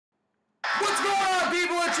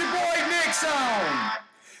your boy Nixon.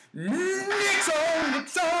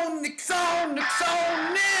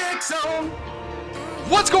 Nixon.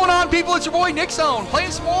 What's going on, people? It's your boy Nixon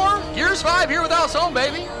playing some more Gears 5 here with Alzone,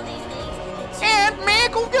 baby. And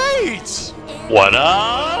Michael Gates. What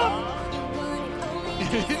up?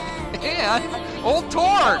 And Old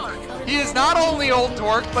Torque. He is not only Old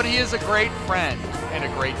Torque, but he is a great friend and a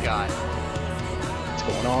great guy. What's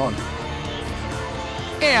going on?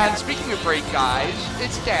 And speaking of great guys,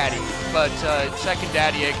 it's Daddy, but second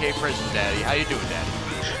Daddy, aka Prison Daddy. How you doing, Daddy?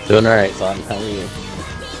 Doing alright, son. How are you?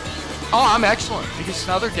 Oh, I'm excellent, because it's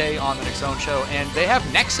another day on the Nixon Show, and they have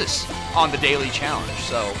Nexus on the daily challenge,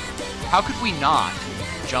 so how could we not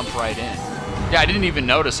jump right in? Yeah, I didn't even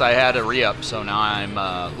notice I had a re-up, so now I'm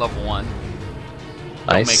level 1.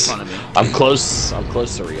 Don't make fun of me. I'm close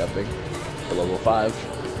to re-upping to level 5.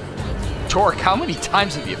 Torque, how many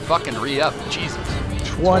times have you fucking re-upped? Jesus.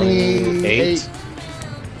 28.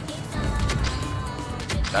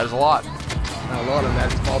 That is a lot. Not a lot of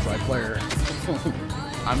that is multiplayer.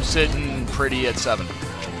 I'm sitting pretty at 7.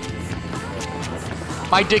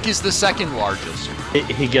 My dick is the second largest.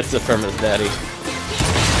 He gets it from his daddy.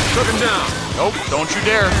 Took him down. Nope, don't you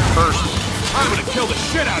dare. First. I'm gonna kill the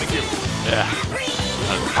shit out of you. Yeah.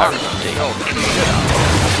 Oh,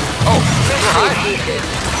 you're hiding.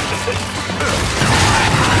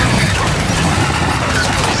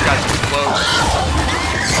 These guys are close.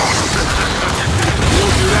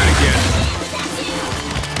 We'll do that again.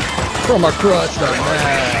 From a crutch, that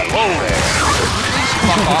man. Whoa. Please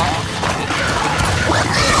fuck off.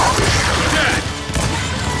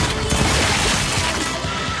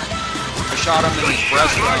 I shot him in his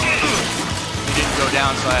breastbone. He didn't go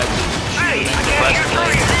down, so I had to shoot him in the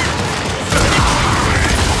breastplate.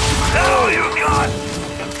 Oh, you god!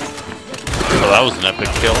 Oh, that was an epic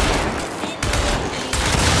kill.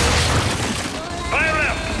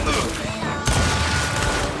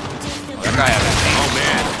 That guy had a tank. Oh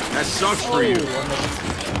man, that sucks for you.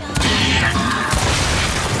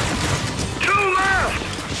 Two left!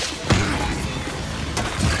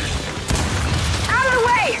 Out of the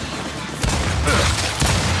way!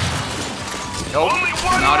 Nope,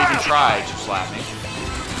 not even try to slap me.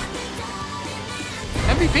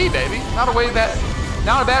 MVP, baby. Not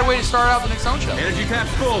a bad way to start out the Nixon Show. Energy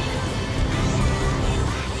cap's full.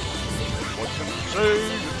 What can I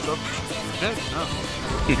say except dead? No.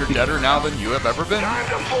 You're deader now than you have ever been.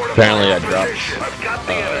 Apparently I dropped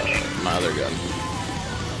my other gun.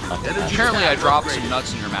 Apparently I dropped some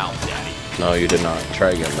nuts in your mouth, Daddy. No, you did not.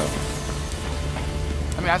 Try again though.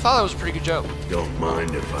 I mean, I thought that was a pretty good joke. Don't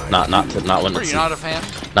mind if I. Not when You're it's not a fan?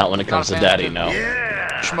 not when it comes to daddy. No.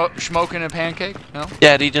 Smoking a pancake? No?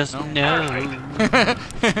 Daddy doesn't know.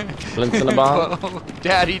 Flints in a bomb. Whoa,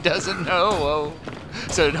 Daddy doesn't know. Whoa.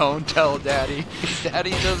 So don't tell Daddy.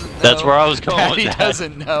 Daddy doesn't know. That's where I was going Daddy with that.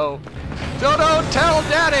 doesn't know. So don't tell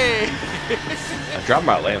Daddy. I dropped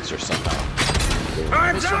my Lancer somehow.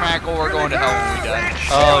 Mr. Mackle, we're going to hell when we die.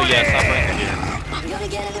 Oh, yes, I'm bringing it.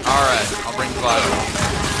 Alright, I'll bring the body.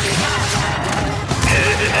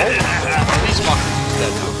 These fuckers is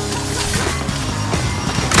dead now.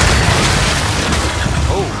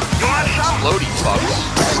 Oh, explodey fucks.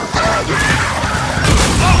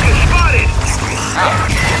 Focus spotted!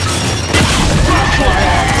 Ouch.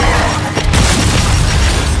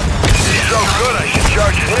 He's so good, I should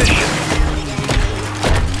charge ignition.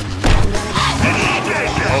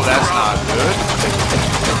 Oh, that's not good.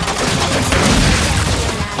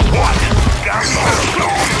 What? Got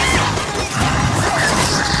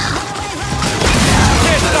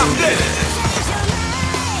Can't stop this.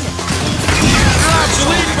 You're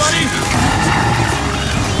obsolete, buddy.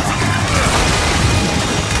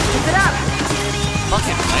 Keep it up!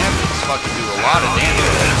 Fucking Lamberts fucking do a lot of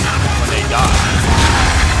damage when they die.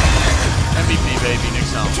 MVP, baby,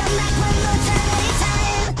 Nixon.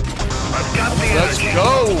 I've got the Let's energy.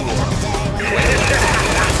 go!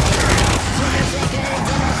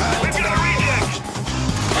 We've got a reject.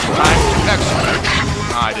 Excellent.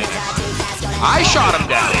 No, I didn't. I shot him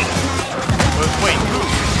down. Wait, who?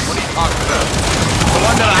 What are you talking about? The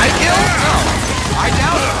one that I killed? No. I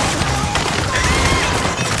downed him.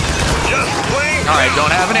 Just plain. Alright,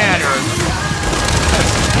 don't have an aneurysm.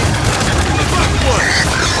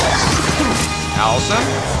 Allison?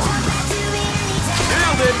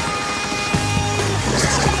 Nailed it.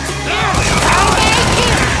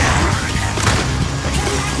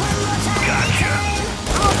 Gotcha.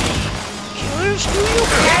 Killers, do you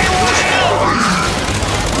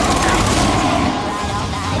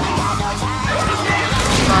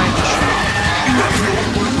Trying to shoot.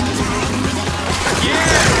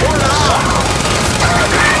 Yeah, pour it on.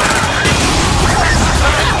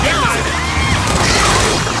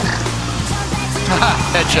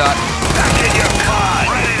 Headshot. Back in your pod.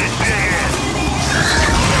 Ready to dig in.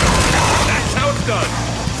 That's how it's done.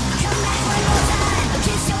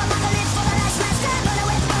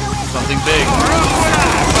 Something big.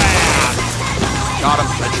 Got him.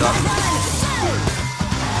 Headshot.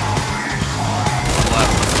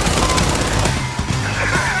 Left.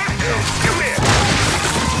 Come here.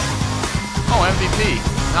 Oh, MVP.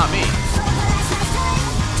 Not me.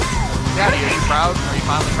 Daddy, are you proud? Are you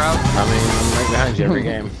finally proud? I mean, I'm right behind you every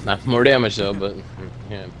game. Not more damage though, but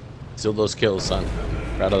yeah, still those kills, son.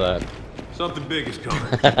 Proud of that. Something big is coming.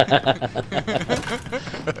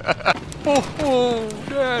 Oh,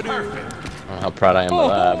 Daddy. I don't know how proud I am of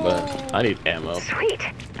that, but I need ammo. Sweet.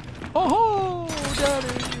 Oh, Daddy.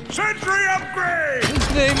 Sentry upgrade! His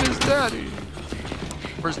name is Daddy.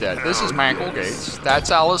 Where's Daddy? This is Michael Gates.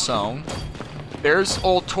 That's Alisone. There's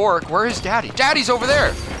old Torque. Where is Daddy? Daddy's over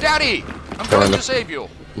there. Daddy, I'm going to save you.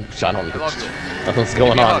 Oops, I don't know. I love you. Nothing's Give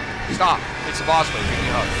going me a on. hug. Stop. It's a boss fight. Give me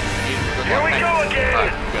a hug. Good Here luck. we Thank go you. again. All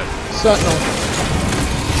right, good. Sentinel.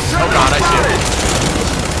 Oh God, I see it.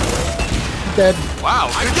 Dead. Wow,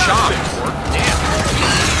 good shot. Torque. Damn.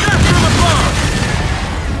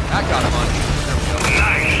 That got him on. There we go.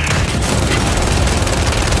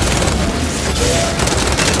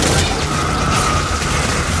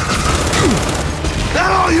 That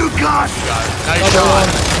all you got? Got it.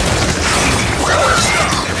 Nice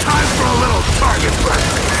shot. Time for a little target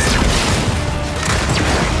practice.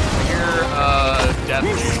 Here, death.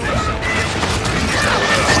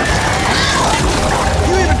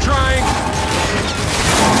 You even trying?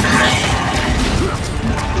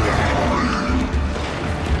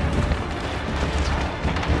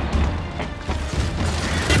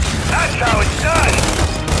 That's how it's done.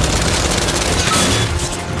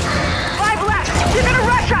 5 left. You're gonna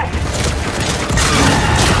rush us.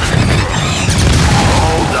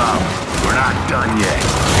 Hold up. We're not done yet.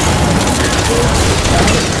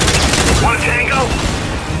 Want a tango?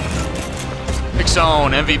 Big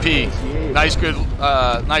Zone, MVP. Nice, good,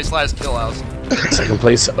 nice last kill, House. Second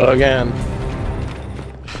place again.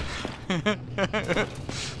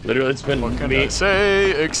 Literally, it's been What can me. I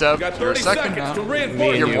say except Got you're 30 second seconds now. to reinforce. Me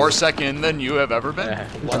and You're you. more second than you have ever been.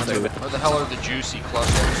 One second. Where the hell are the juicy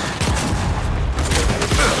clusters?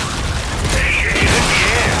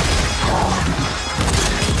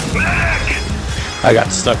 Medic! I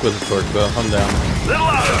got stuck with the torque, Bill. I'm down. Little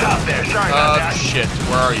off the top there. Sorry about that. Shit.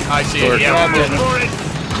 Where are you? I see it. Torque. Yeah, we're moving. For it.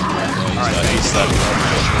 All right, He's stuck.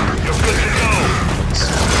 You're good to go.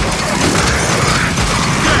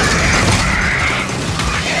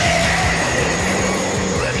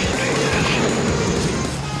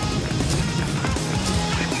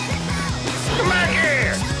 Come back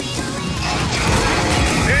here.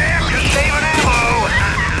 Yeah, I'm just saving ammo.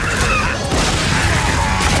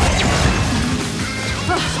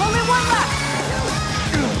 Only 1 left.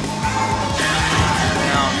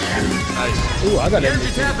 Down. Nice. Ooh, I got Energy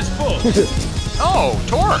it. tap is full. Oh,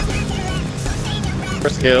 Torque.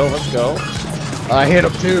 First kill, let's go. I hit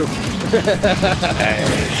him too. Hey,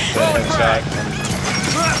 good shot.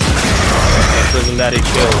 Prison Daddy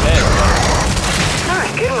killed. Hey,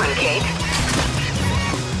 Alright, good one, Kate.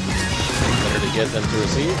 better to get than to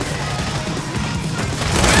receive.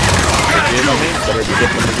 Better to get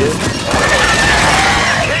than to give.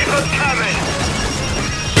 Keep us coming.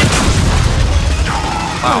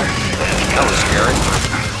 Wow. That was scary.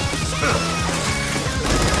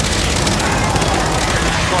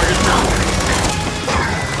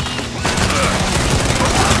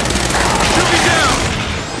 Shoot me down.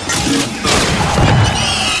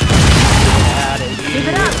 Keep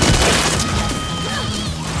it up.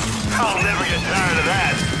 I'll never get tired of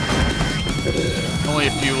that. Only a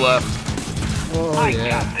few left. Oh I yeah.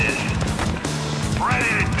 got this.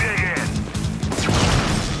 Ready to dig in.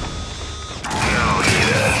 Oh,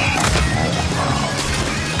 yeah.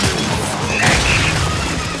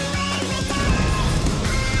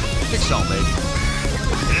 Big Zone, baby.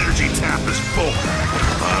 Energy tap is full.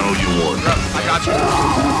 I owe you one. I got you.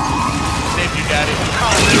 Saved you, Daddy.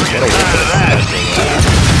 I'll never get tired of that.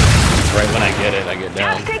 Right when I get it, I get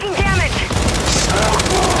down. Tap's taking damage.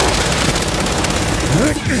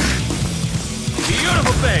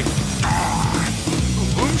 Beautiful thing.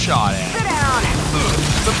 Boom shot at. Sit down.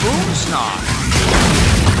 The boom snot.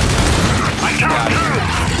 I got through.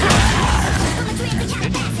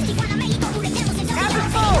 Tap is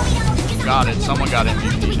full. Got it. Someone got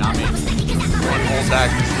MVP, not me. One hold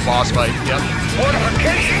back. This is the boss fight. Yep.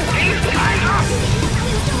 Fortification deep tiger.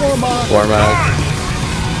 Format.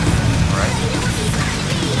 Alright.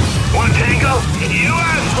 One tango. You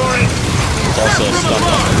asked for it. There's also a stuff on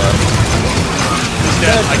the left. He's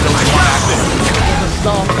dead. I killed one active.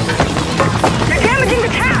 stop. They're damaging the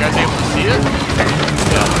You tap! guys able to see it?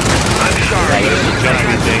 I'm sorry.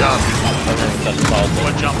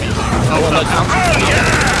 What jumpy thing? Oh, the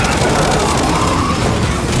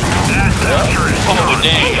Oh,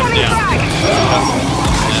 dang, I'm down.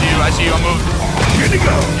 I see you, I'm moving. Good to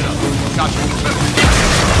go. Gotcha.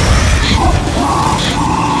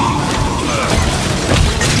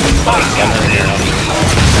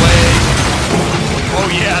 Wait. Oh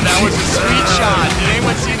yeah, that was a sweet shot. Did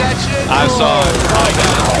anyone see that shit? I saw it. I got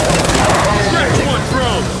Scratch one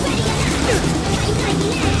thrown.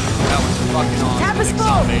 That was fucking Tap is awesome,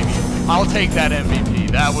 full. baby. I'll take that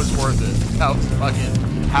MVP. That was worth it. That was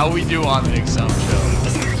fucking how we do on the Nick Zone show.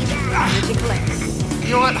 Energy collected.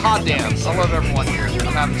 You know what? Hot damn. I love everyone here.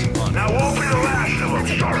 I'm having some fun. Now won't be the last of them.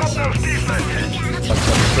 Start up those defenses.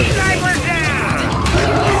 Sniper down!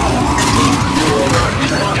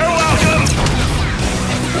 You're welcome.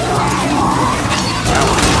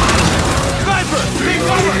 Sniper, big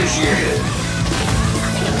cover.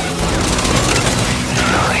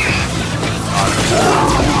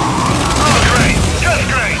 Oh, great. Just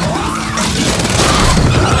great.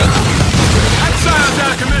 That silence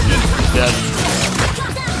out of commission. Dead.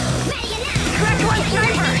 Scratch one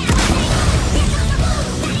sniper!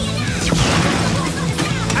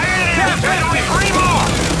 Three more.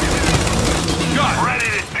 Got ready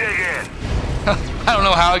to dig in. I don't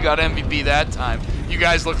know how I got MVP that time. You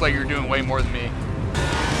guys look like you're doing way more than me.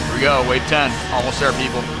 Here we go. Wave 10. Almost there,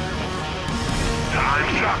 people.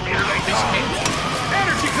 Time's up. Here they come.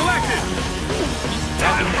 Energy collected.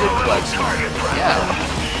 Time to good flex. Yeah.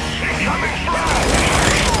 Incoming strike.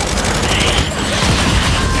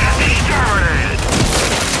 Exterminated.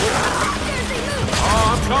 Oh,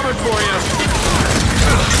 I'm coming for you.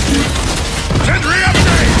 Sentry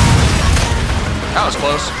update. That was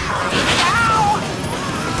close.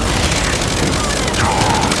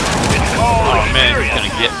 Oh, man, he's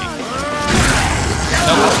gonna get me.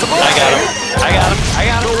 Nope. I got him. I got him. I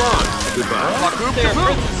got him. Go on. Goodbye. There,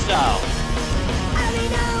 prison style.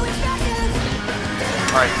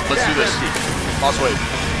 Alright, let's do this. Boss wave.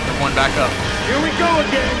 Everyone back up. Here we go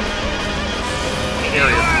again.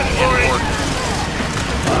 Area. In order.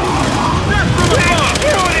 That's from above. Do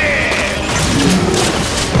it.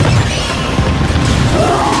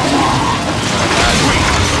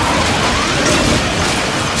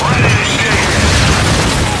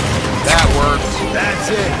 That worked. That's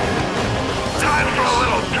it. Time for a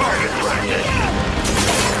little target practice.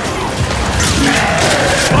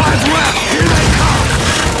 5 left. Here they come.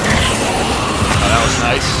 Oh, that was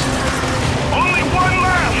nice. Only 1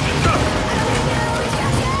 left.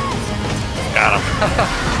 Got him.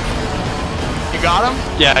 You got him?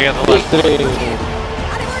 Yeah, I got the left.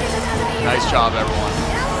 Nice job, everyone.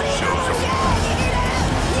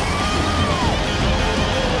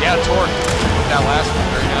 Yeah, Torque. That last one,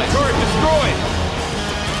 very nice. Turret destroyed.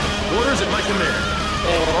 Orders at my command.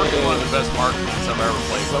 Torque is one of the best marksmans I've ever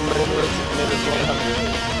played.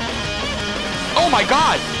 Oh my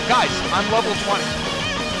god! Guys, I'm level 20.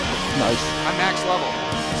 Nice. I'm max level.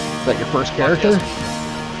 Is that your first character?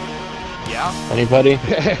 Yeah. Anybody?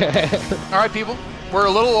 Alright, people. We're a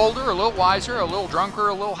little older, a little wiser, a little drunker,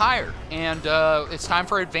 a little higher. And it's time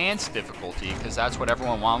for advanced difficulty, because that's what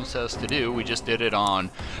everyone wants us to do. We just did it on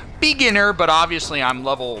beginner, but obviously I'm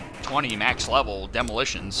level 20, max level,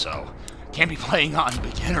 Demolitions, so can't be playing on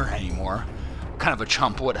beginner anymore. What kind of a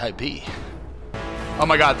chump would I be? Oh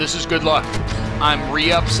my god, this is good luck. I'm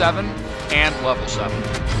re-up 7 and level 7.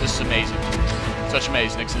 This is amazing. Such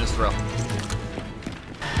amazing. Next in his throw.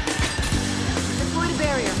 Deploy the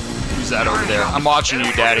barrier. Who's that over there? I'm watching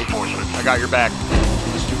you, Daddy. I got your back.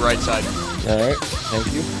 Let's do right side. Alright, thank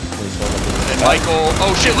you. And Michael.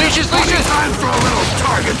 Oh shit, leeches, leeches! Time for a little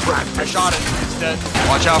target practice. I shot it. It's dead.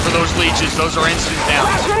 Watch out for those leeches. Those are instant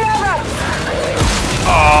downs.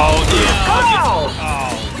 Oh, yeah. Oh,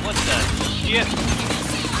 what the shit?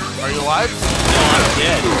 Are you alive? No, I'm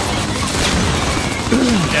dead.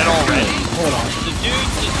 Dead already? The dude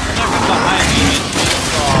just never behind me.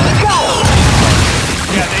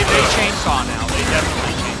 Yeah, they chainsaw now. They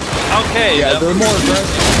definitely chainsaw. Okay. Yeah, they're more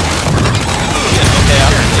aggressive. Okay,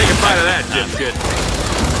 Take a bite of that, dipshit.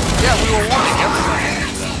 Yeah, we were warning everybody.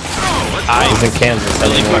 I He's in Kansas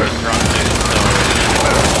really anymore. fucking drunk, dude.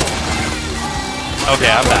 So.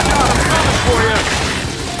 Okay, I'm back.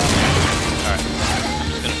 Alright.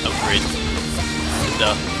 I'm just gonna upgrade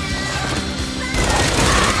stuff.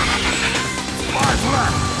 5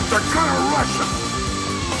 left. They're gonna rush them.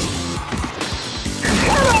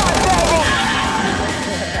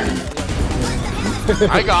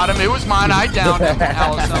 I got him. It was mine. I downed him.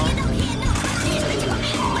 Allison.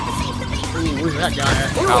 Where's that guy at?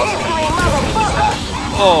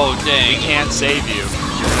 Oh, He dang. can't save you.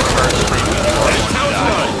 Start screaming at the door when you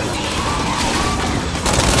die.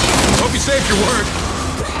 Hope you saved your word.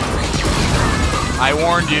 I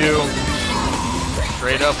warned you.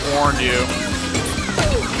 Straight up warned you.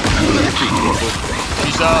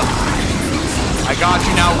 He's up. I got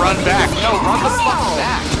you now. Run back. No, run the fuck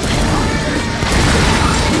back.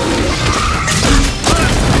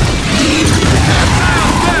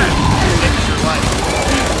 Saves your life.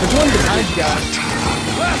 There's one behind you guys.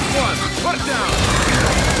 Last one. Put it down.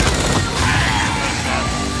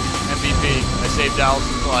 MVP. I saved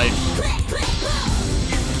Allison's life.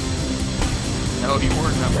 No, you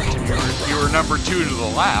weren't number 2. You were number 2 to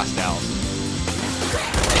the last, Allison.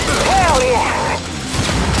 Hell yeah!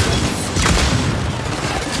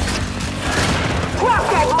 Drop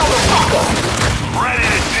that motherfucker! Ready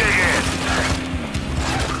to dig in.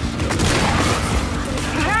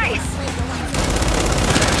 Nice!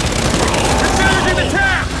 Consider the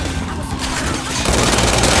tap.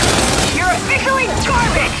 You're officially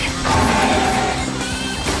garbage!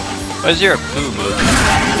 Why is there a poo move?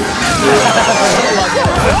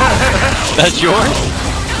 That's yours?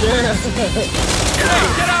 Hey,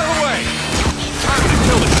 get out of the way. I'm gonna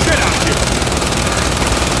kill the shit out of you.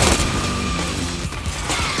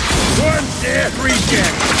 One death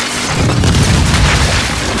reject.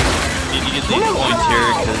 Need to get these points here,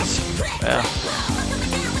 because, yeah.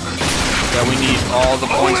 Yeah, we need all the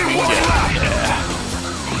points we can get.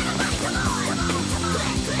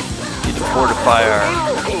 Need to fortify our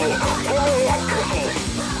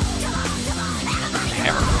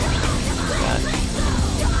hammer.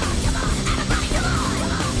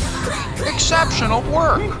 Exceptional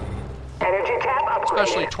work. Energy tap upgraded.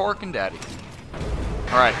 Especially Torque and Daddy.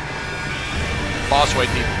 Alright. Boss wait,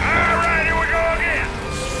 Deep. Alright, here we go again.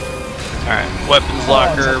 Alright, weapons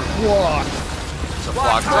locker. Block. It's a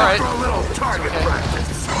block. Alright. For a little target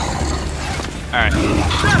practice. Alright.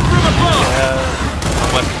 Death from above.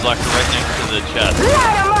 Weapons locker right next to the chest.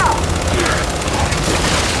 Light 'em up!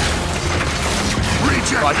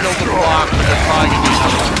 So I killed the block, but they're probably gonna be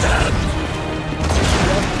another one.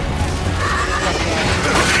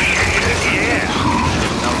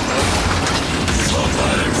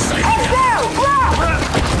 Head down! Block!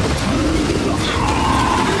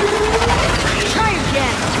 Try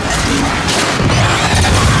again!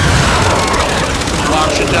 Block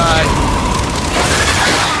should die.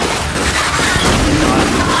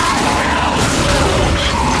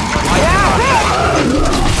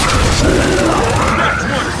 Next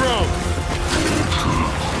one, bro.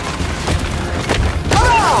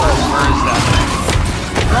 Where is that?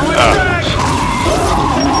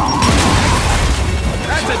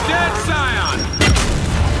 That's a dead scion.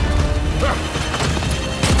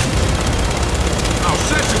 I'll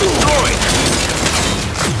set you destroyed.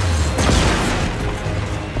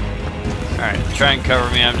 Alright, try and cover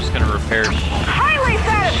me. I'm just gonna repair Highly shit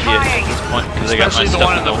satisfying! at this point, because I got my Especially the stuff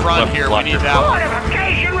one in the front weapons here. We locker. need that one.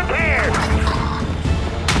 Fortification repaired!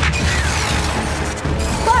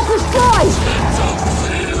 Boss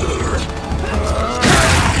destroyed!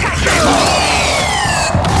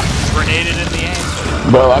 Grenaded in the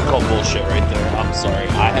aim. Bro, I call bullshit right there. I'm sorry.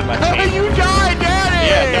 I had my chain. You died, Daddy!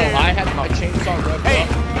 Yeah, no, I had my chainsaw revved Hey, up.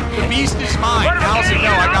 the beast is mine. Allison,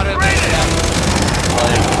 no, I gotta admit that.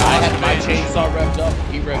 Like, I had my chainsaw revved up.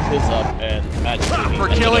 He revved his up, and magically For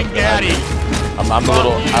ended killing up Daddy. I'm a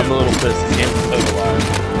little pissed. This game's total liar.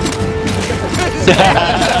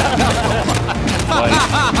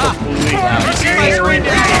 You see my screen,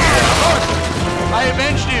 Daddy? I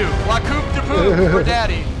avenged you. La coupe de poop for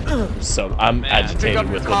Daddy. So I'm pick agitated up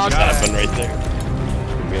with your what just cogs. happened right there.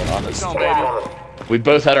 To be honest. No, baby. We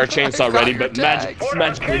both had our chainsaw got ready, your but tags.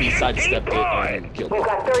 magically he sidestepped it and killed it.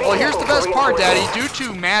 Well, here's the best part, Daddy. Due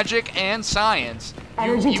to magic and science,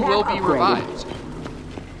 you will be revived.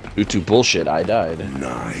 Due to bullshit, I died.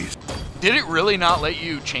 Did it really not let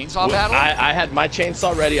you chainsaw battle? I had my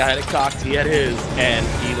chainsaw ready, I had it cocked, he had his, and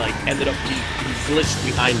he like ended up, he glitched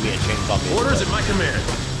behind me and chainsaw me. Orders at my command.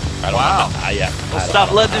 I don't Wow. know. Yeah. Well,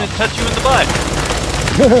 stop letting him touch you in the butt.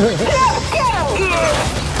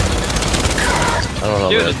 I don't know.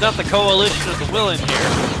 Dude, man. it's not the coalition of the willing here.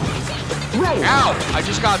 Ow! I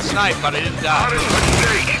just got sniped, but I didn't die.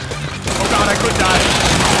 Oh god, I could die.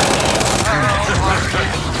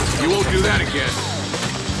 You won't do that again.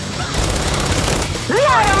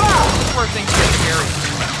 Light 'em up! This is where things get scary.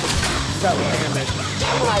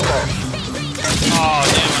 Oh,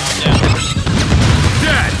 damn it.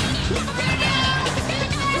 Dead.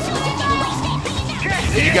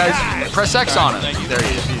 Did you guys press X on it? There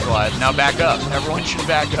he is. He's alive. Now back up. Everyone should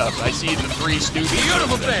back up. I see the 3 students.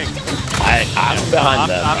 Beautiful thing. I'm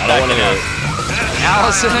behind them. I don't want to go.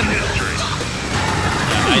 Allison,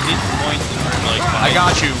 I did point like I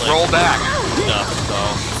got you. like, Roll back. stuff, so.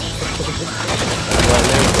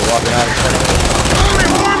 Walking out in front of me.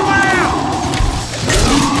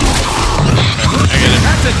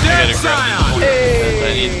 That's a I dead gotta grab scion. this one.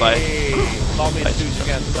 I need by. Call me as soon as you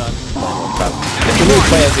can, son. If you move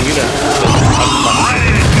plans, then you know.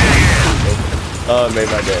 Oh, it made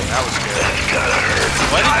my day. That was good.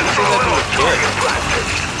 Why did you say that to a kid?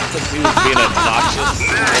 Because he was being obnoxious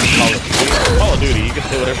in Call of Duty. You can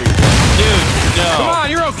say whatever you want. Dude, no. Come on,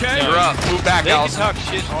 you're okay. You're up. Move back, They can Allison. talk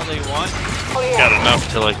shit all they want. Got enough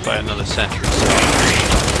to like buy another sentry, so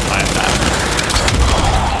I'm not.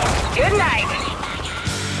 Good night.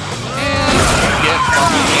 And get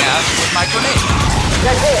fucked in the ass with my grenade.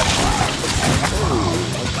 That's it.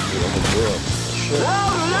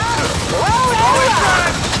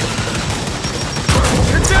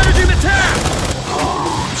 You're damaging the tap.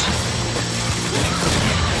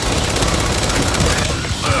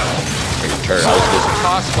 Turret. I was just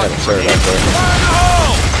Toss had a fucking turret grenade. up there.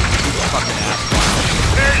 Fucking ass.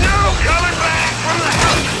 There's no coming back from the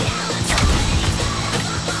house.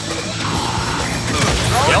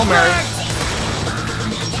 Hail Mary.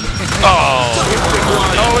 Oh!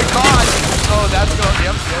 Oh, it caught. Oh, that's going.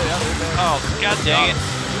 Yep. Yeah. Oh, god dang it.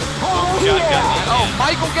 Shotgun. Oh,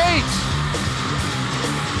 Michael Gates.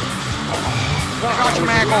 I got you,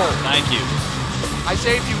 Mackle. Thank you. I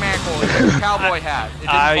saved you, Mackle. It's a cowboy hat. It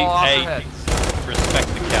didn't fall off your head. Respect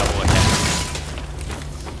the cowboy hat.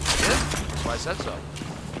 That's why I said so.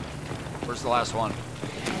 Where's the last one?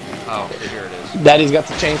 Oh, here it is. Daddy's got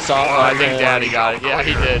the chainsaw. Oh, I think Daddy got it. Yeah,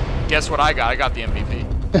 he did. Guess what I got? I got the MVP.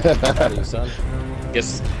 Son.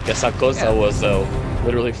 Guess that cosa was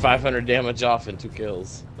literally 500 damage off and 2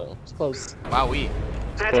 kills. So it's close. Wowee.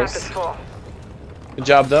 That Close. trap is full. Good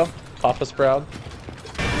job though. Papa's proud.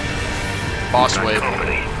 Boss wave.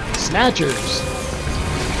 Snatchers.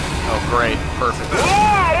 Oh, great. Perfect.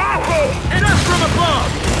 Yeah, that's it. Hit us from above.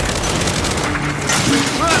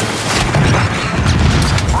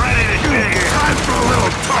 Ready to dig it. Time for a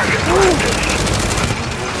little target practice.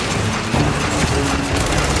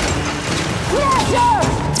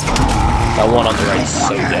 That one on the right is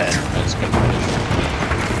so dead. I just couldn't finish.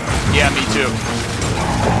 Yeah, me too.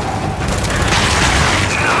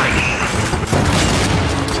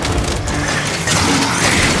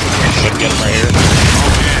 Should get him right here.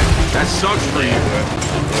 That sucks for you.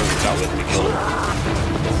 Got with me. Kill him.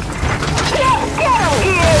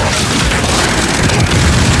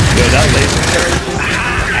 Yeah, that laser carry is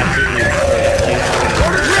absolutely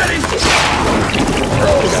Order's ready.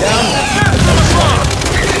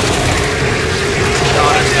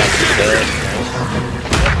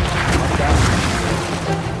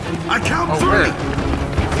 I count Oh, 3. where?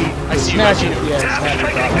 I see you. I see you. Yeah, snatcher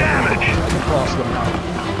problem. Across the map.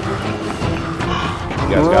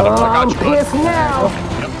 You guys got him. I got you, bud. Pissed now.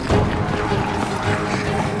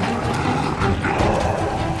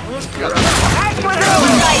 That's for the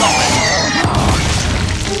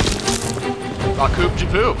Oh, Coop de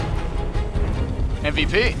Poop.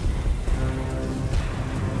 MVP.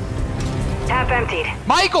 Tap emptied.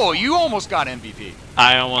 Michael, you almost got MVP.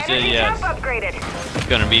 I almost did, Energy yes. tap upgraded. It's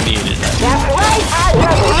gonna be needed. That's right. I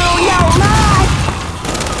just blew your mind.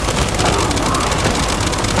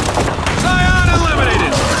 Scion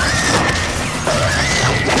eliminated.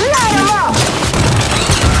 Light him up.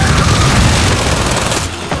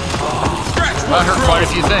 That hurt quite a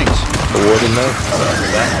few things. The warden though.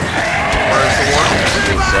 Where's the warden?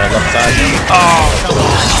 It's left side.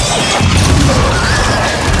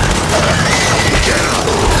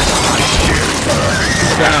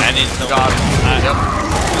 I need some. Got him. Yep.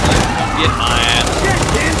 Get my ass.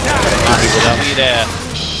 Sweet ass.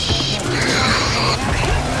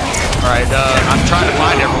 Alright, I'm trying to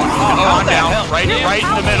find everyone. Oh, I'm down. Right in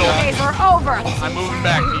the middle. Days are over. I'm moving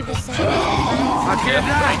back, people. I can't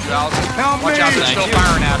die. Thank you, Allison. Help Watch me. out, they're still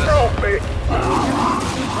firing at us.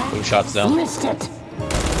 Boom shots down. Missed it.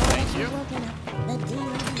 Thank you.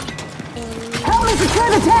 Help me secure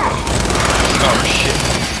the tap. Oh shit.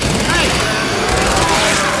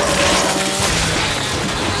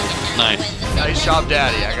 Nice. Nice job,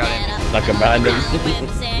 Daddy. I got him. Like a bandit.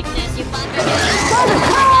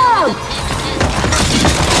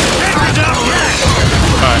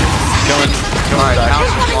 Alright. Killing Alright, back.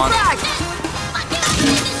 house is one.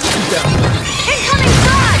 Incoming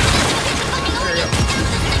frag.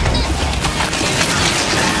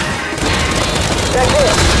 That's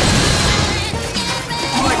it.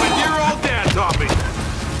 Like my dear old dad taught me.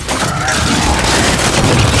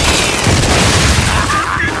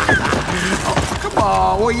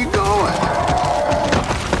 Oh, where you going?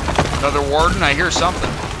 Another warden? I hear something.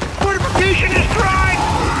 Fortification destroyed!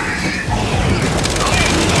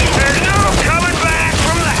 There's no coming back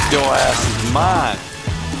from that! Your ass is mine.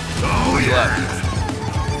 Oh, yeah.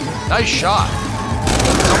 Nice shot.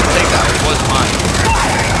 Someone take that. It was mine.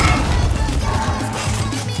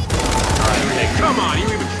 Come on, you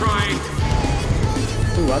even trying?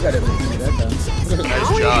 Ooh, I got everything that time. Nice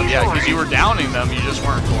job. Yeah, because you were downing them, you just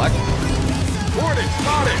weren't collecting. Horde,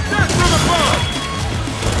 spotted! That's from above!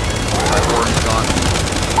 Alright, warden's gone.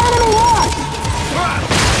 Enemy lost!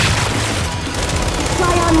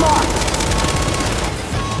 Fly on mark!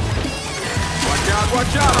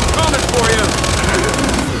 Watch out, I'm coming for you!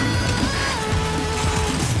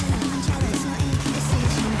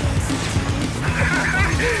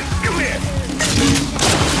 Come here!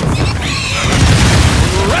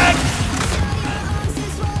 Red!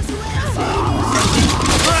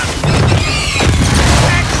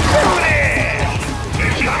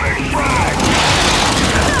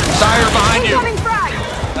 Sire behind you! Incoming frag!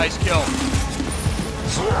 Nice kill.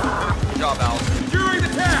 Good job, Al. Securing the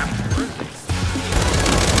tap!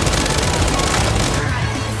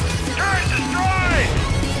 Turret destroyed!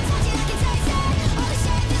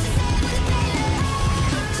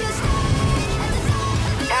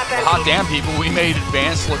 Well, hot damn, people, we made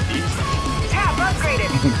advanced look easy. Tap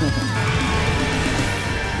upgraded!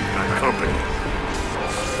 My company.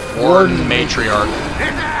 Warden matriarch.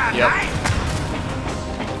 Yep.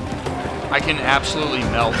 I can absolutely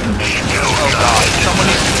melt the matriarch. Oh god, someone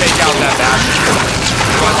needs to take out that bastion.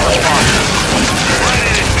 Let's respond.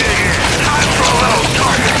 Time for a little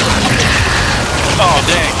target. Oh,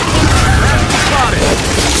 dang. Spotted!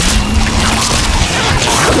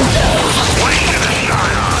 Wasting a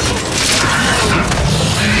shot on.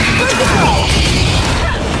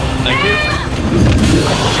 Thank you.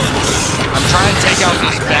 I'm trying to take out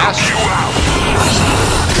this bastion.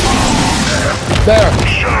 There.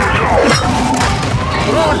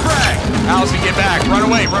 Throwing frag! Allison, get back. Run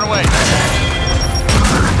away, run away.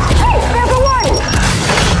 Hey, there's a warning!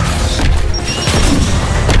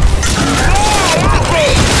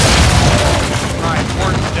 Alright,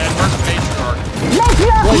 warden's dead. Where's the matriarch?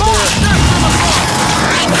 Matriarch mark!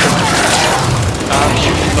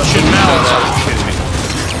 Should melt.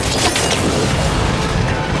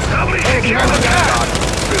 Somebody take care of the guy.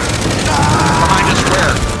 Behind us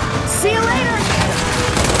where? See you later!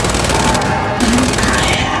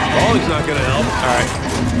 Oh, he's not gonna help. Alright.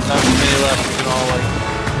 Not too many left. We can all, like...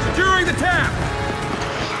 Securing the tap!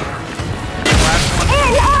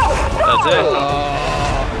 And out! That's it.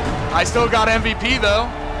 I still got MVP though.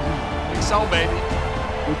 Excel, baby.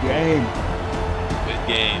 Good game. Good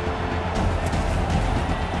game.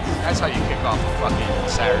 That's how you kick off a fucking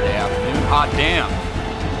Saturday afternoon. Hot damn.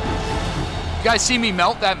 You guys see me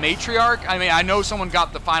melt that matriarch? I mean, I know someone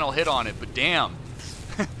got the final hit on it, but damn.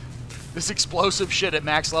 This explosive shit at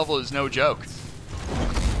max level is no joke.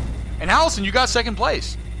 And Allison, you got second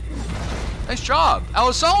place. Nice job.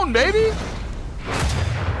 Allison, baby!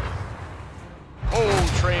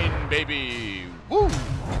 Oh, train, baby. Woo!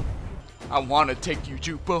 I wanna take you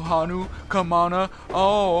to Pahanu, Kamana,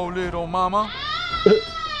 oh, little mama.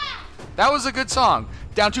 That was a good song.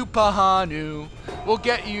 Down to Pahanu, we'll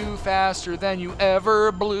get you faster than you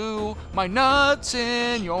ever blew my nuts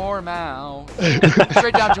in your mouth.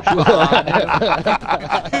 Straight down to Pahanu.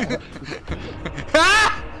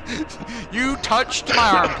 You touched my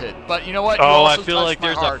armpit, but you know what? You Oh, I also feel touched like my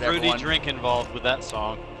there's heart, a fruity everyone. drink involved with that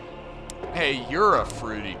song. Hey, you're a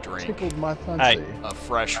fruity drink. Tickled my fancy. Hey. Of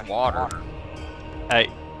fresh water. Hey,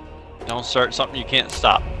 don't start something you can't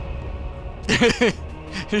stop.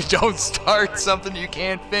 Don't start something you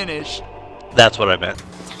can't finish. That's what I meant.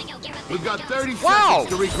 We've got 30 Wow!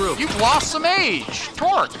 seconds to regroup. You've lost some age.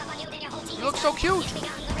 Torque. You look so cute.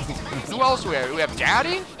 Who else do we have? Do we have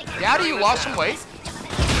Daddy? Daddy, you lost some weight.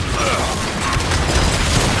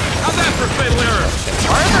 How's that for fatal error?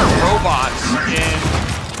 Why are there robots in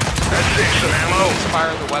That's it, some ammo.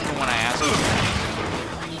 fire the weapon when I ask them?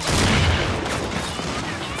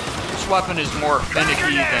 This weapon is more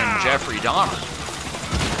finicky than Jeffrey Dahmer.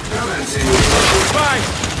 Bye!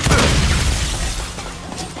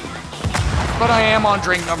 But I am on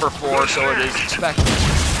drink number 4, so it is expected.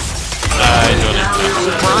 I don't know.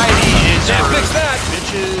 Sobriety is Can't for fix that!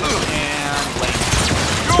 bitches and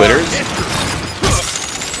ladies. Twitters?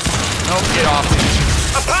 Nope, get off me.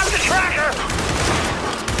 Upon the tracker!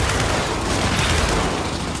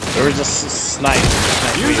 There was just snipe.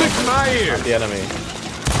 Music to my ears! The enemy.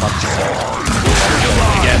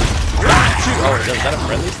 Again. Oh, is that a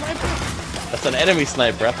friendly sniper? That's an enemy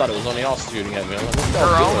sniper. I thought it was only all shooting at me. I'm like, what's Her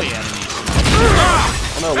that only doing? enemies.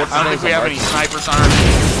 Oh, no, what's I don't think we have any snipers on our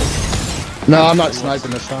team. No, I'm not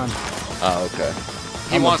sniping this time. Oh, okay.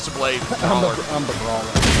 He wants to play brawler. I'm the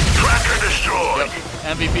brawler. Tracker destroyed.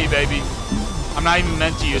 Yep. MVP, baby. I'm not even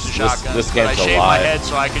meant to use a shotgun, this but I game's a shaved my lie. head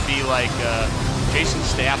so I could be like Jason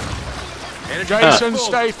Statham. Jason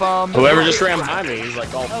Statham. Whoever just ran behind me, he's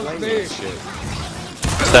like all flaming and shit.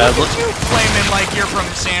 Sadly. You flaming like you're from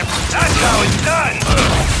San Francisco. That's how it's done.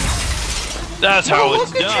 That's how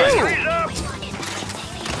it's look at done. you. Freeze up.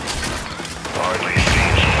 Hardly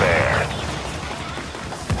seems fair.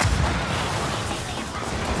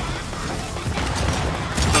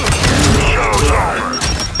 Show's over.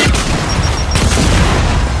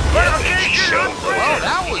 Verification complete. Oh,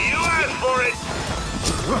 that was You asked for it.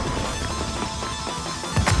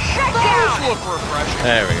 those look refreshing.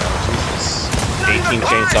 There we go. Jesus. 18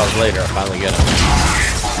 chainsaws later, I finally get him.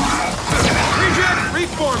 Reject,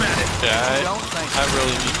 reformat it. Yeah, Don't think I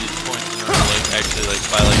really need these points in order to like actually like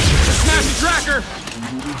buy like. Smash the tracker.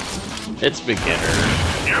 It's beginner.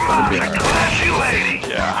 Your mom's a classy lady.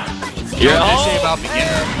 Yeah. You know what they say about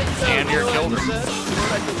beginner? And your killed her.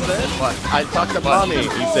 What? I talked to mommy.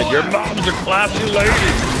 He said, your mom's a classy lady.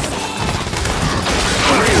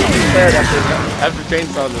 After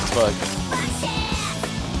chainsawing this fuck.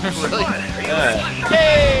 Really? Yeah.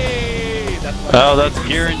 Hey! That's my Oh, that's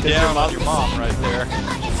gearing down on your mom right there.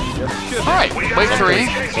 Alright, wait 3.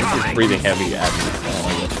 Something's breathing heavy at me.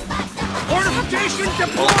 Fortification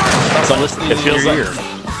deployed. So listen, it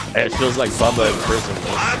feels like Bubba in prison.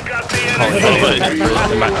 I've got the Oh, energy.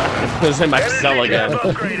 it was in my cell again.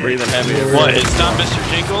 Breathing heavy. What? It's not Mr.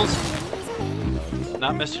 Jingles?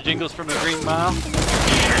 Not Mr. Jingles from the Green Mile?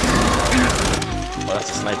 Oh, that's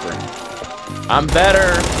a sniper. I'm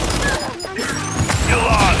better. You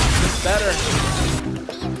lost. Better.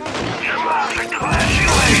 Your mom's a classy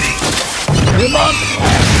lady.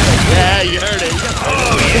 Yeah, you heard it.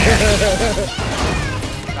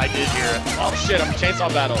 I did hear it. Oh shit, I'm chainsaw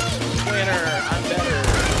battle. Winner, I'm better.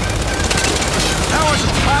 That was a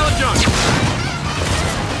pile of junk.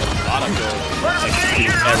 Lot of gold.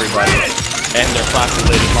 Execute everybody. And their classy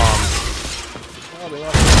lady moms.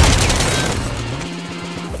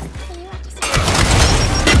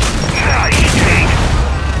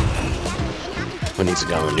 Who needs a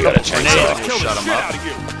gun when you got a chainsaw? Shut him up.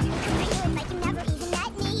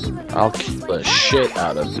 I'll kill the shit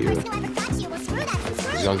out of you.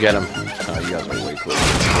 Who's gonna get him? Oh, you guys are way quick.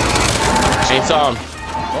 Chainsaw him.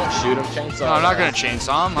 Don't shoot him, chainsaw. No, I'm not gonna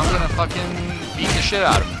chainsaw him. I'm gonna fucking beat the shit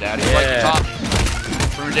out of him, Daddy. Like the top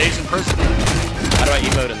from your days in prison. How do I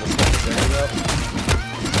emote in this thing? There we go.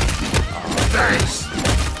 Thanks.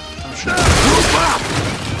 I'm sure.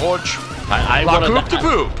 Orch. I La wanted coupe de that.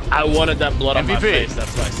 poop. I wanted that blood on my MVP. face.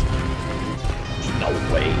 That's why I said. No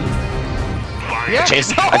way. Yeah.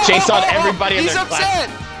 I chainsawed everybody in He's their upset.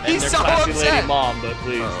 class. He's their so classy lady upset. mom, but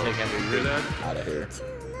please take MVP out of here.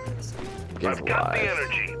 I've got the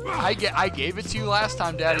energy. I gave it to you last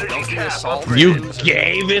time, Daddy. Don't be assault. You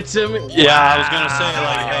gave it to me? Yeah, I was gonna say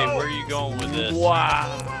like, hey, where are you going with this?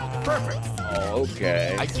 Wow. Perfect. Oh,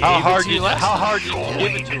 okay. I gave How it hard to did you last how time. hard did you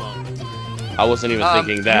give it to him? I wasn't even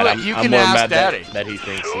thinking that. you I'm can more ask mad Daddy. that he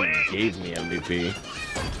thinks he gave me MVP.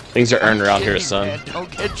 Things are earned around here, son. Man,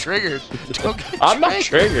 don't get triggered. Don't get I'm not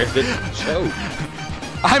triggered. triggered. It's a joke.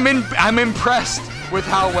 I'm impressed with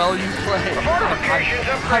how well you play. Fortifications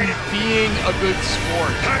I'm upgraded. being a good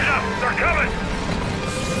sport. Time's up. They're coming.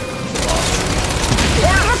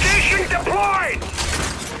 Fortification deployed.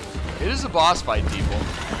 It is a boss fight, people.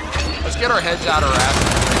 Let's get our heads out of ass.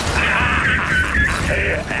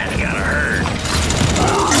 That gotta hurt.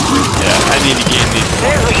 Yeah, I need to gain these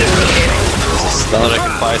points so that I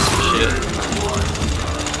can buy some shit.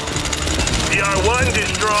 DR1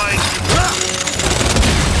 destroyed.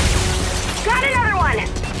 Got another one.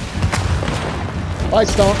 Bye,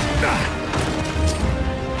 Stomp.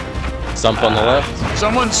 Stump on the left.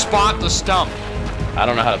 Someone spot the stump. I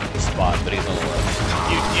don't know how to put the spot, but he's on the left.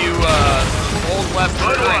 You hold left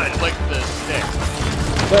trigger and click the stick.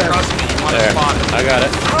 There. Trust me, you want to There. spot it. I got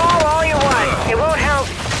it. Crawl all you want. It won't help.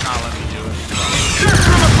 Not let me do it. Shoot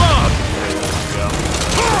from above.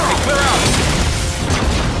 Clear out.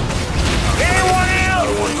 Anyone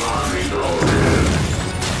else?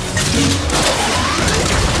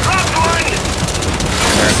 Drop one.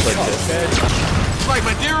 There, click it. Like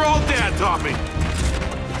my dear old dad taught me.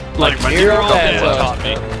 Like my dear dear old old dad dad taught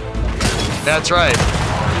me. That's right.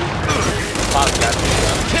 Pop that.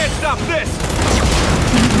 Can't stop this.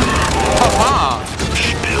 Papa.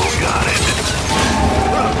 Still got it.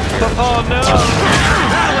 Oh no!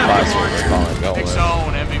 Big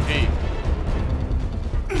zone MVP.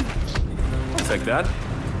 I'll take that.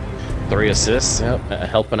 3 assists. Yep,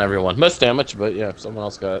 helping everyone. Most damage, but yeah, someone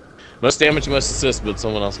else got most damage, most assists, but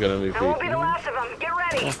someone else got MVP. That won't be the last of them. Get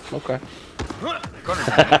ready. Yeah, okay.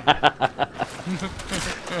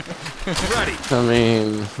 Ready. I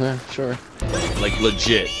mean, yeah, sure. Like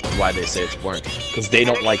legit, why they say it's boring? Because they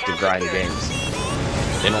don't like to grind games.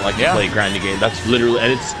 They don't like to play grinding games. That's literally,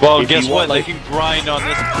 and it's well. Guess what? Like, they can grind on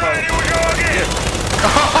this part.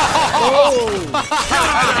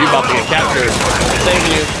 You about to get captured? I'll save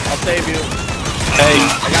you. I'll save you. Hey,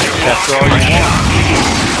 capture all you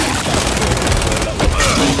want.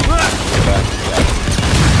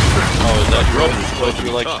 Oh, is that what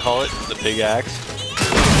you like to call it? The big axe?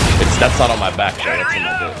 That's not on my back, though.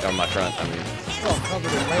 That's on my front. I mean,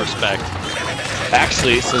 respect.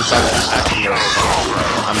 Actually, since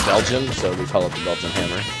I'm Belgian, so we call it the Belgian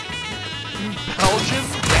hammer. Belgian?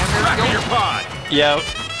 Back your pod. Yeah.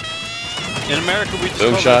 In America, we just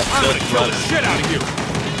Boom shot. I'm gonna kill the shit out of you.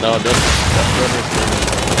 No, that's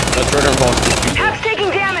rudder going to people. Tap's taking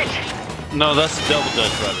damage. No, that's the double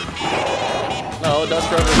Dutch rudder. No, Dutch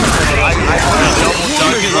rudder. I heard double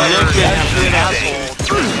Dutch rudder.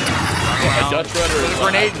 A Dutch rudder is a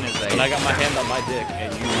grenade in his when I got my hand on my dick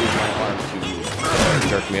and you use my arm to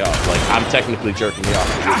jerk me off. Like, I'm technically jerking me off.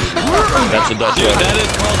 That's a Dutch rudder. That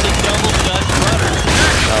is called the double Dutch rudder.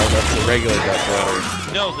 No, that's the regular Dutch rudder.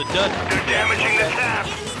 No, the Dutch. You're damaging the tap.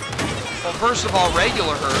 Well, first of all,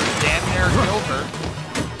 regular her damn near killed her.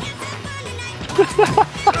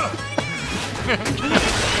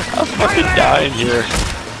 I'm fucking dying here.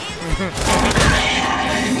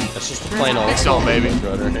 That's just a plain old baby. Dutch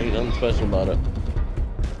rudder. Ain't nothing special about it.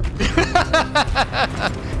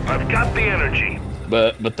 I've got the energy.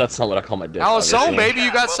 But that's not what I call my dick. Allison, obviously. baby,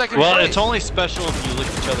 you got second Well, place. it's only special if you look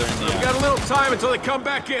each other in the We eye. got a little time until they come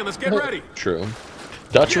back in. Let's get ready. True.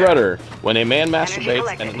 Dutch rudder. When a man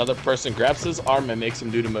masturbates and another person grabs his arm and makes him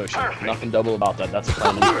do the motion. Nothing double about that. That's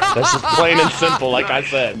just plain and simple, like I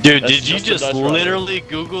said. Dude, That's did you just a Dutch rudder. literally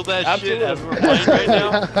Google that Absolutely. shit as we're playing right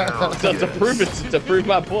now? to prove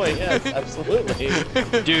my point, yes, absolutely.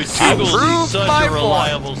 Dude, Google's Prove such my a point.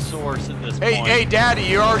 reliable source at this point. Hey, Daddy,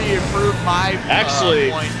 you already improved my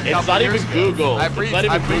Actually, point. it's not even Google. I It's not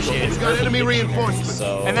even appreciate Google. it. It's got enemy reinforcements.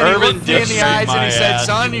 So And then he Urban looked me in the Dictionary, eyes and he my said, ass.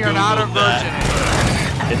 son, You you're not a Googled virgin.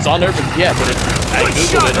 it's on Urban. Yeah, but it's I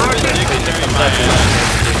Googled it. Urban Dictionary, my ass.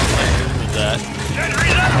 Googled that.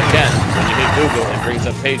 Again, when you hit Google, it brings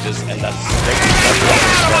up pages, and that's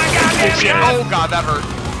Oh, God, that hurt.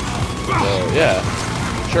 so, yeah.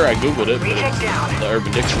 Sure, I Googled it, but it's the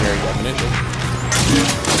Urban Dictionary definition.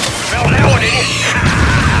 Well, now it is.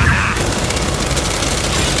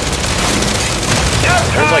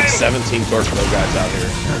 There's like 17 torpedo guys out here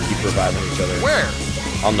who keep reviving each other. Where?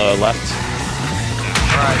 On the left.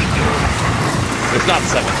 Alright. It's not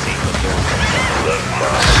 17, but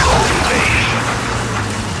there's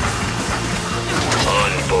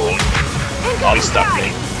all the stuff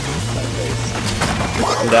me.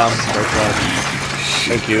 I'm down. First one.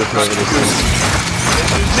 Thank you. Whoever this is. This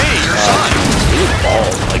is me, your son. He was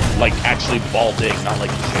bald. Like actually balding, not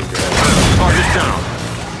like you shaved your head. Target down.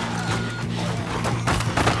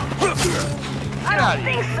 I don't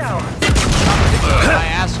think so. My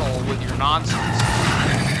asshole with your nonsense.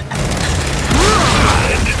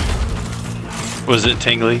 Was it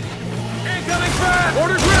tingly? Incoming fire.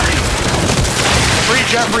 Orders ready. Free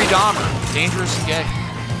Jeffrey Dahmer. Dangerous and gay.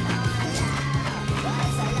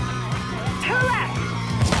 To the left.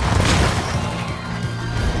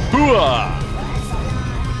 Hooah!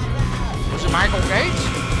 Was it Michael Gates?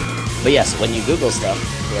 But yes, when you Google stuff,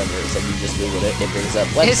 whoever said you just Googled it, it brings up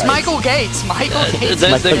websites. It's Michael Gates. Michael Gates the-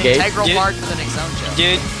 is an the- integral Dude. part of the Nick Zone show.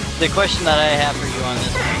 Dude, the question that I have for you on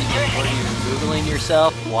this one is, were you Googling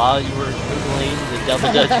yourself while you were Googling the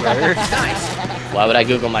double Dutch rudder? Why would I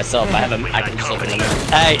Google myself? I can just look at the mirror.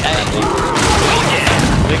 Hey,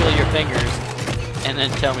 wiggle your fingers, and then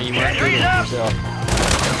tell me you weren't Googling yourself.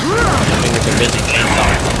 My fingers are busy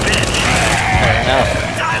chainsawing. Fair enough.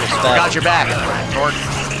 Respect. Got your back, Jordan.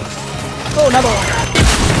 Oh, another one.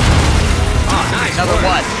 Oh, nice. Another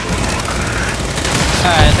what?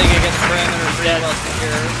 Alright, I think I got the parameter pretty well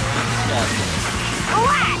secure. Yes.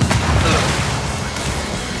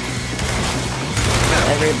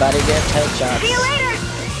 Everybody gets headshots. See you later.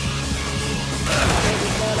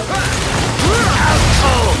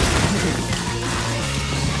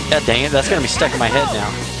 God dang it, that's gonna be stuck in my head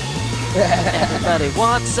now. Everybody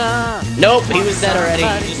wants some. Nope, he was dead already.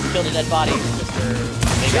 He just killed a dead body. Mr.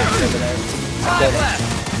 Big Axe over there. Dead.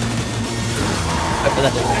 After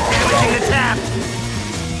that, Damaging the tap.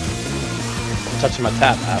 Touching my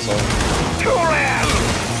tap, asshole.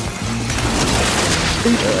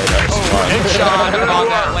 Headshot on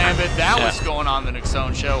that Lambit. That was going on the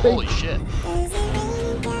Nixon show. Holy shit.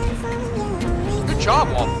 Good job,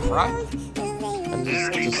 Walter, right?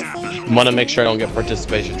 Just want to make sure I don't get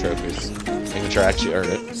participation trophies. Making sure I actually earn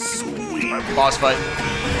it. Boss fight.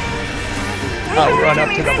 I'll run up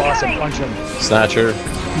to the boss and punch him. Snatcher.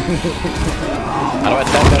 How do I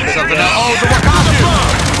tap that? Something else. Oh, the Wakanda!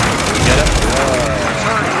 Get it?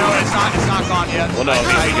 No, it's not gone yet. Well, no, I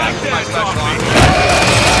got put my special on.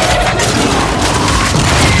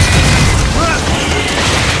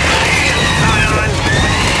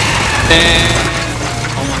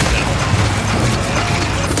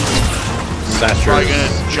 Snatcher. Probably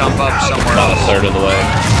gonna jump up somewhere About a else. third of the way.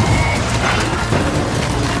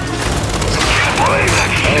 Oh,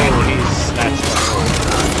 he's snatched up.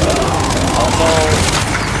 Almost.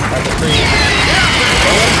 At the tree.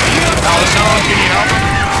 Allison, can you help?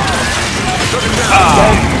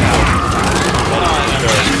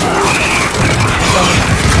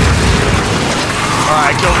 Alright,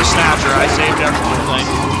 I killed the Snatcher. I saved everyone. Nice.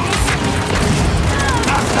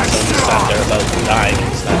 Just sat there about dying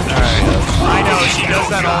and stuff. Alright. I know, she does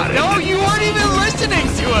that all. No, you weren't even listening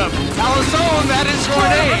to him! Allison, that is your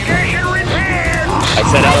name! I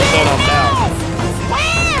said Allison, I'm down.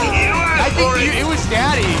 I think it was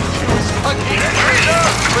Daddy. It was fucking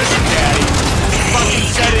prison Daddy. He fucking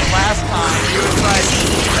said it last time. He was like,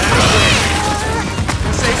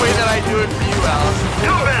 the same way that I do it for you, Allison.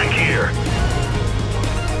 Come back here.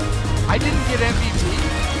 I didn't get MVP.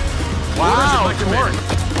 Wow, Torque.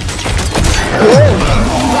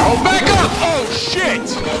 Oh, back up! Oh, shit!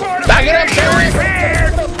 Back it up, Terry!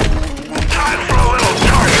 Time for a little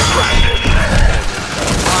target practice.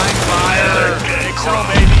 Fine fire. Excel,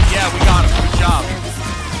 baby. Yeah, we got him. Good job.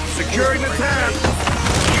 Securing the tab.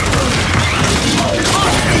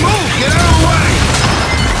 Move! Get out of the way!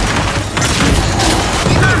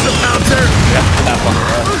 There's a bouncer! Tap on the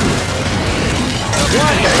left.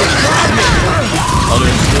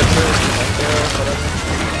 Other switches, right there, whatever.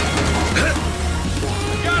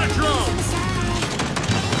 Got a drone!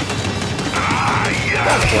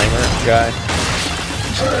 That flamer guy.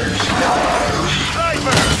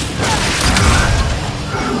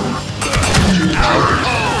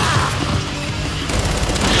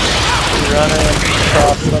 Running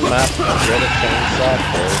across the map to get a chainsaw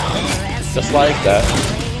first. Just like that.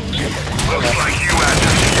 Looks like you had to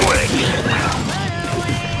swing.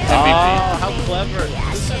 Oh, how clever.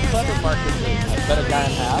 This is clever, Marcus. I bet a guy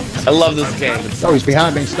in half. I love this game. It's Oh, he's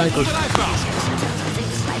behind me, sniper.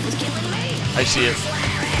 I see it.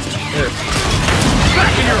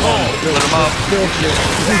 Back in your hole! Put him up.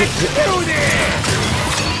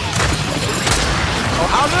 Oh,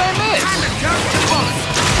 how did I miss?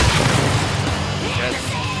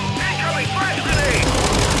 Incoming flash grenade!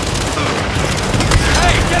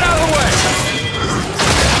 Hey, get out of the way!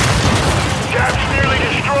 Cap's nearly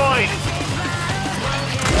destroyed!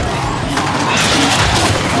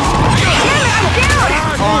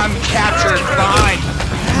 Oh, I'm captured. Fine.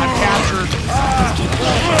 I'm captured.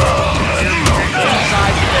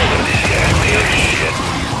 Inside the base.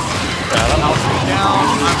 House is down.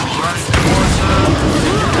 I'm running towards her.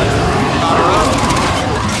 Got her up.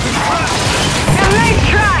 Nice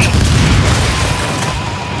try!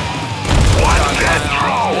 Watch that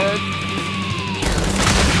drone!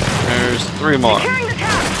 There's 3 more. Securing the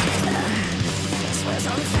top!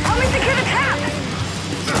 Help me secure the top!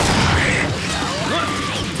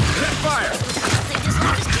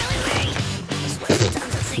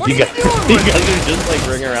 you guys are just like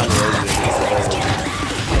ring around the roses.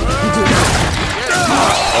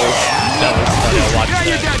 That was funny. I watched Yeah,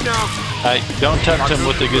 you're that. dead now! Hey, don't tempt him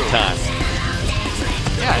with a good time.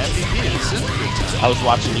 Yeah, MVP. This is a good time. I was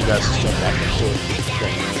watching you guys just jump back and forth.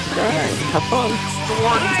 Alright, have fun.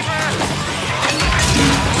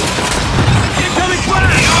 Incoming flash!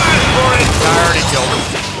 I already killed him.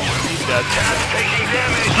 He's dead. Taking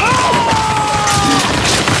damage!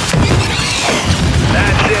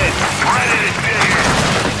 That's it! Ready to dig!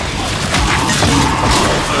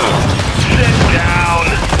 Sit down!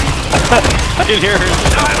 I can hear her.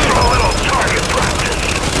 Time for a little target practice!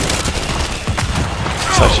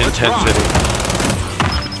 Such intensity.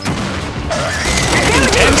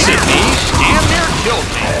 Intensity damn near killed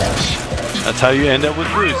me. That's how you end up with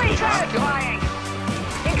bruises. Flying!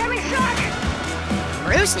 Incoming shock!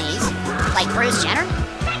 Bruce knees? Like Bruce Jenner?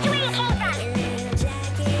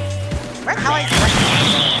 Where the hell is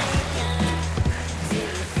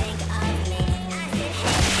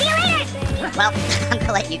See you later! Well, I'm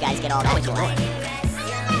gonna let you guys get all that joy.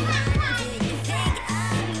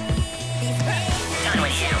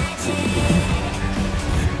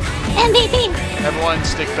 MVP! Everyone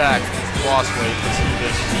stick back. Boss wait. Let's do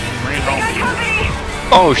this. Bring it home.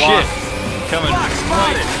 Oh shit! Coming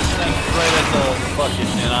right at the bucket,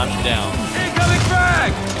 and I'm down. Incoming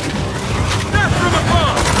frag! Death from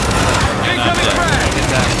above! Incoming frag! Get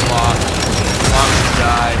that block. Block to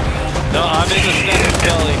die. No, I'm in the center,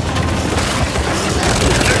 Kelly.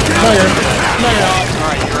 No, you're not.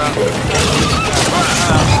 Alright, you're up.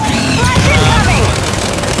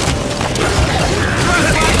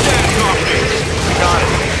 We got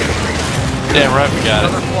it. Damn right, we got it.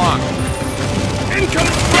 Another block.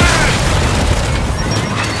 Incoming frag!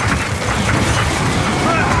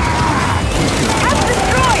 House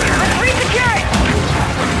destroyed! Let's resecure it!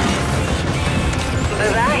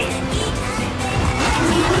 Right.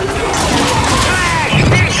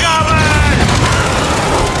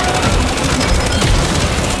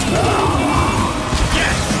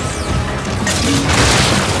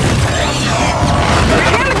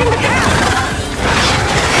 Damaging the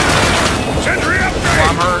town! Sentry Well, upgrade!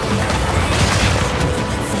 I'm hurt.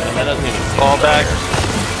 That doesn't even fall back.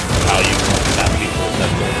 How you have people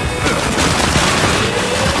that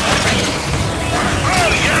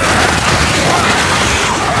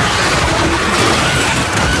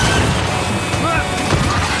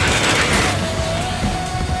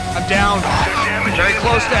I'm down. Very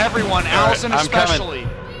close to everyone. Allison I'm coming. especially.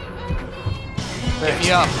 Get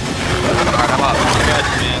me up. Alright, I'm up. I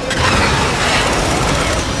got you, man.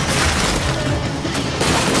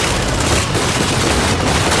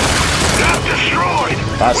 Not destroyed!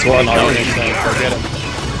 Last one, all you need to go get him.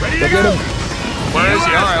 Go get him. Where is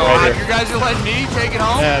he? Alright, Right well, here. you guys are letting me take it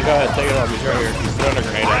home? Yeah, go ahead, take it home. He's right here. He's throwing a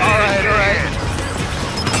grenade at Alright, alright.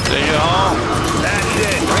 Take it home. That's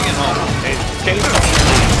it! Bring it home. you. Hey, Kenny.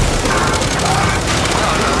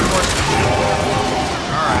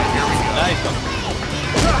 Alright, here we go. Nice one.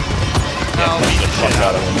 No, beat the Fuck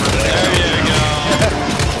out of him. There you go.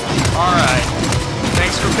 Alright.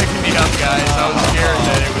 Thanks for picking me up, guys. I was scared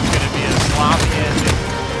that it was going to be a sloppy ending.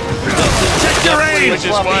 Take your aim! Which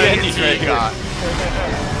is what ending he right here. got.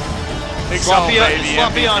 Big Sloppy, song, baby.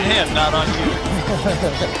 sloppy on him, not on you.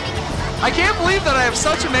 I can't believe that I have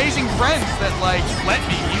such amazing friends that, like,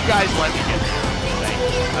 you guys let me get there. Thank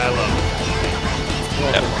you. I love it.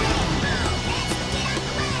 Yep.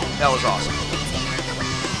 That was awesome.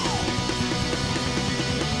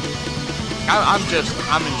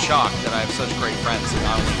 I'm in shock that I have such great friends that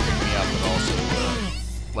not only pick me up, but also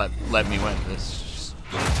let me win. This is just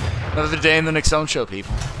another day in the Nick Zone Show,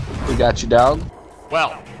 people. We got you, dog.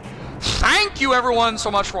 Well, thank you everyone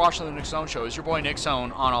so much for watching the Nick Zone Show. It's your boy Nick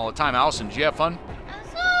Zone on all the time. Allison, did you have fun?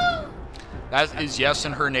 That is yes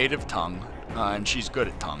in her native tongue, and she's good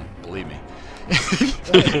at tongue, believe me.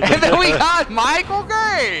 And then we got Michael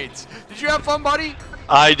Gates. Did you have fun, buddy?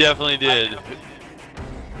 I definitely did.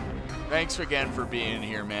 Thanks again for being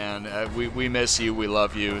here, man. We miss you. We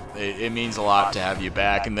love you. It means a lot to have you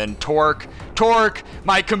back. And then Torque,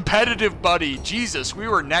 my competitive buddy. Jesus, we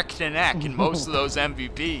were neck to neck in most of those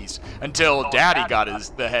MVPs until Daddy got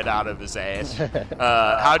the head out of his ass.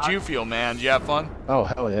 How'd you feel, man? Did you have fun? Oh,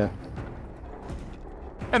 hell yeah.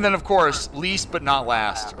 And then, of course, least but not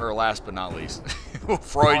last, or last but not least,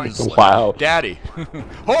 Freudian slip. Wow. Daddy.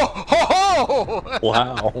 Ho, ho, ho!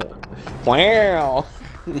 Wow. Wow.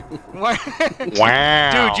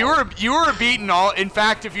 Wow. Dude, you were beating all. In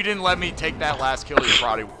fact, if you didn't let me take that last kill,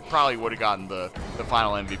 you probably would have gotten the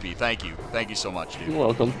final MVP. Thank you so much, dude. You're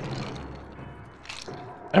welcome.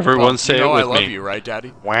 Everyone say it with I me. love you, right,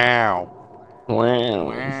 Daddy? Wow. Wow.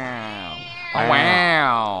 Wow.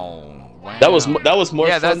 Wow. That was more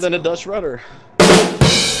Yeah, fun that's- than a Dutch rudder.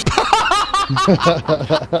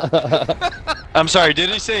 I'm sorry, did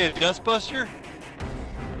he say a dustbuster?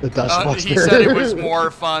 The Dustbuster. He said it was more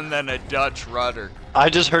fun than a Dutch rudder. I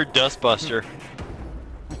just heard dustbuster.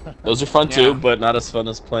 Those are fun Yeah. too, but not as fun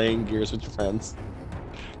as playing Gears with your friends.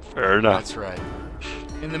 Fair enough. That's right.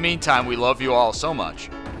 In the meantime, we love you all so much.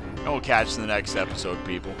 And we'll catch you in the next episode,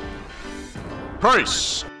 people.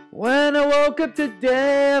 Peace! When I woke up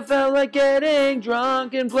today, I felt like getting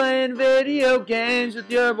drunk and playing video games with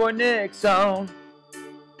your boy Nick Zone.